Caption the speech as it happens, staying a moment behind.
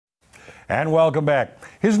And welcome back.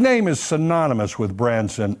 His name is synonymous with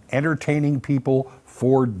Branson, entertaining people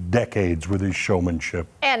for decades with his showmanship.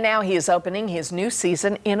 And now he is opening his new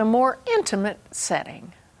season in a more intimate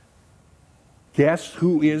setting. Guess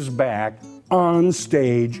who is back on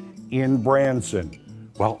stage in Branson?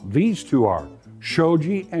 Well, these two are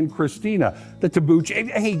Shoji and Christina, the Tabuchi.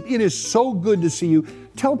 Hey, it is so good to see you.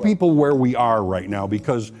 Tell people where we are right now,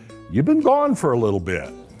 because you've been gone for a little bit.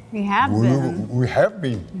 We have been. We have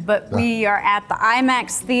been. But we are at the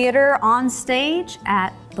IMAX Theater on stage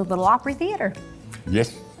at the Little Opry Theater.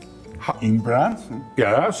 Yes, in Branson.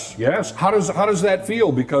 Yes, yes. How does that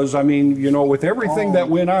feel? Because I mean, you know, with everything that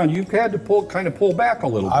went on, you've had to pull back a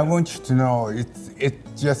little bit. I want you to know it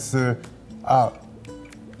just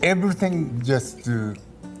everything just.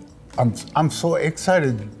 I'm so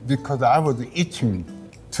excited because I was itching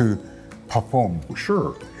to perform.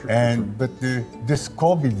 Sure. But this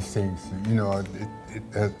COVID things, you know,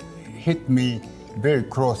 it hit me very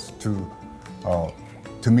close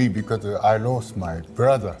to me because I lost my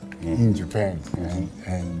brother in Japan,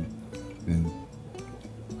 and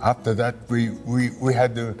after that we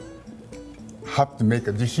had to have to make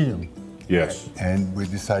a decision. Yes. And we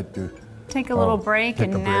decided to take a little break,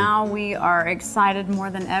 and now we are excited more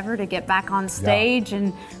than ever to get back on stage.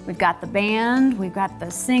 And we've got the band, we've got the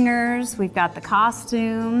singers, we've got the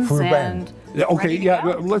costumes, full and band. Okay, yeah.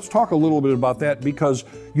 Let's talk a little bit about that, because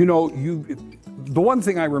you know, the one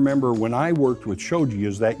thing I remember when I worked with Shoji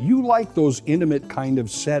is that you like those intimate kind of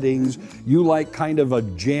settings. You like kind of a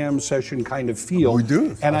jam session kind of feel. We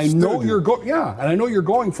do. And I know you're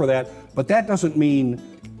going for that, but that doesn't mean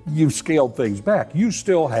you've scaled things back. You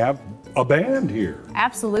still have a band here.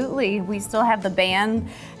 Absolutely, we still have the band,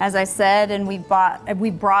 as I said, and we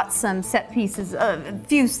brought some set pieces, a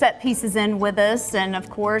few set pieces in with us, and of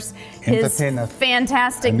course his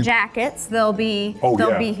fantastic jackets. They'll be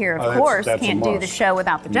here, of course. Can't do the show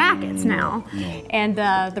without the jackets now, and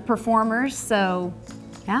the performers. So,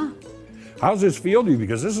 yeah. How's this feel to you?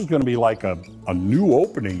 Because this is going to be like a new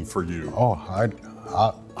opening for you. Oh,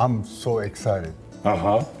 I'm so excited.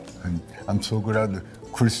 And I'm so glad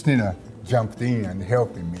Christina jumped in and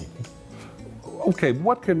helping me. Okay,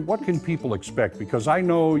 what can people expect? Because I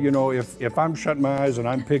know, you know, if I'm shutting my eyes and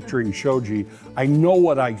I'm picturing Shoji, I know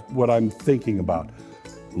what I'm thinking about.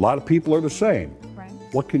 A lot of people are the same. Right.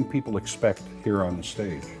 What can people expect here on the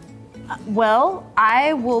stage? Well,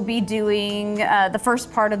 I will be doing the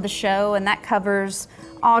first part of the show, and that covers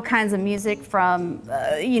all kinds of music from,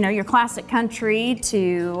 you know, your classic country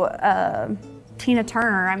to Tina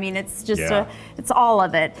Turner. I mean, it's just it's all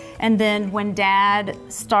of it. And then when Dad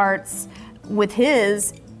starts with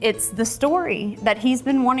his, it's the story that he's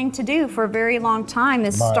been wanting to do for a very long time,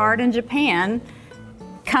 is start in Japan,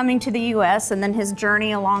 coming to the U.S., and then his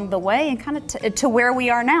journey along the way, and kind of to where we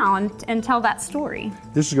are now, and tell that story.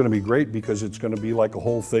 This is going to be great because it's going to be like a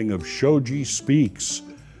whole thing of Shoji Speaks.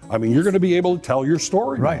 I mean, you're going to be able to tell your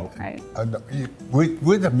story right. now. Right.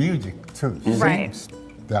 With the music too. Right.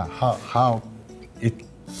 How it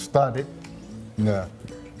started,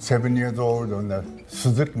 7 years old on the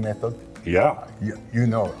Suzuki method. Yeah. You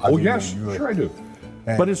know. Yes, sure I do.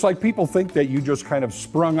 But it's like people think that you just kind of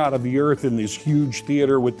sprung out of the earth in this huge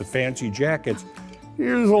theater with the fancy jackets.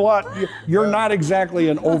 There's a lot. You're not exactly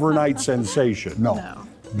an overnight sensation. No.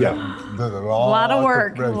 Yeah. There's A lot of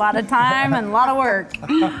work, a lot of time, and a lot of work.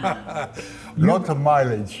 Lots of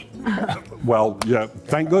mileage. Well, yeah,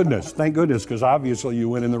 thank goodness, because obviously you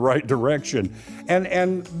went in the right direction.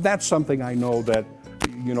 And that's something I know that,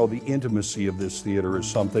 you know, the intimacy of this theater is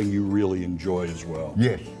something you really enjoy as well.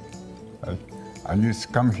 Yes. I used to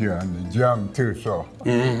come here and jam too, so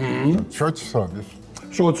church service.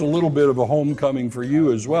 So it's a little bit of a homecoming for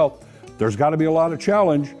you as well. There's got to be a lot of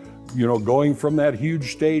challenge, you know, going from that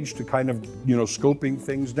huge stage to kind of, you know, scoping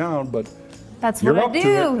things down, but that's what I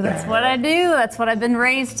do. That's what I do. That's what I've been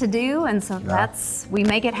raised to do. And so we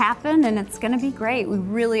make it happen, and it's going to be great. We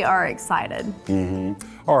really are excited.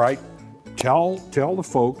 All right. Tell the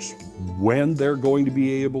folks when they're going to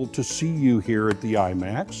be able to see you here at the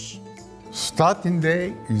IMAX. Starting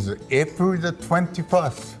day is April the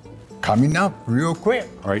 21st. Coming up real quick.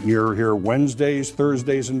 All right, you're here Wednesdays,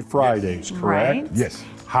 Thursdays, and Fridays, correct? Right. Yes.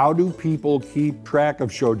 How do people keep track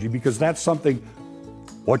of Shoji? Because that's something,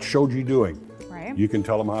 what's Shoji doing? Right. You can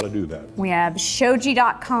tell them how to do that. We have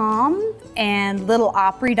shoji.com and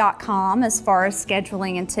littleopry.com as far as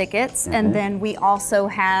scheduling and tickets. And then we also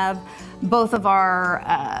have both of our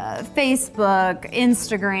Facebook,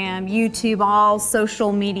 Instagram, YouTube, all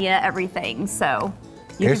social media, everything. So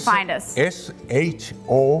you can find us. SHOJI.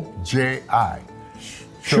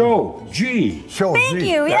 Shoji. Thank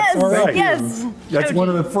you. Yes. all right. Yes. That's one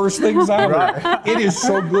of the first things I learned. It is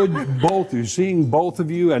so good, both you seeing both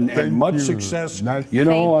of you, and much you. success. Nice. You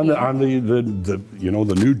know, Thank on the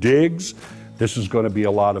the new digs. This is going to be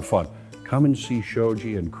a lot of fun. Come and see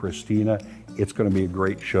Shoji and Christina. It's going to be a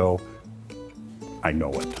great show. I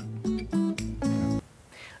know it.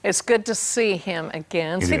 It's good to see him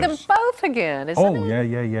again. It See them is. both again, isn't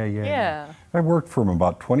it? Yeah. I worked for him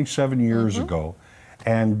about 27 years ago,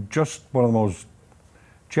 and just one of the most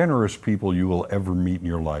generous people you will ever meet in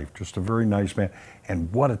your life. Just a very nice man,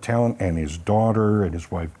 and what a talent! And his daughter and his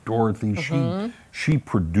wife Dorothy, she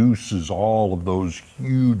produces all of those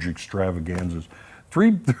huge extravaganzas.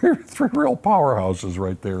 Three real powerhouses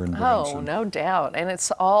right there in Branson. Oh, no doubt. And it's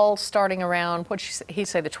all starting around, what he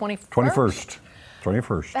say, the 21st?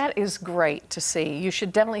 21st. That is great to see. You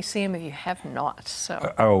should definitely see him if you have not.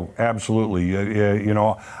 So. Oh, absolutely. You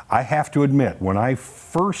know, I have to admit, when I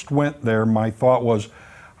first went there, my thought was,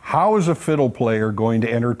 how is a fiddle player going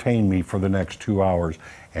to entertain me for the next 2 hours?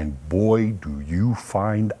 And boy, do you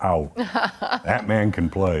find out. That man can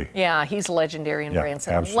play. Yeah, he's legendary in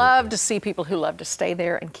Branson. Absolutely. Love to see people who love to stay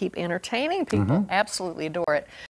there and keep entertaining people. Absolutely adore it.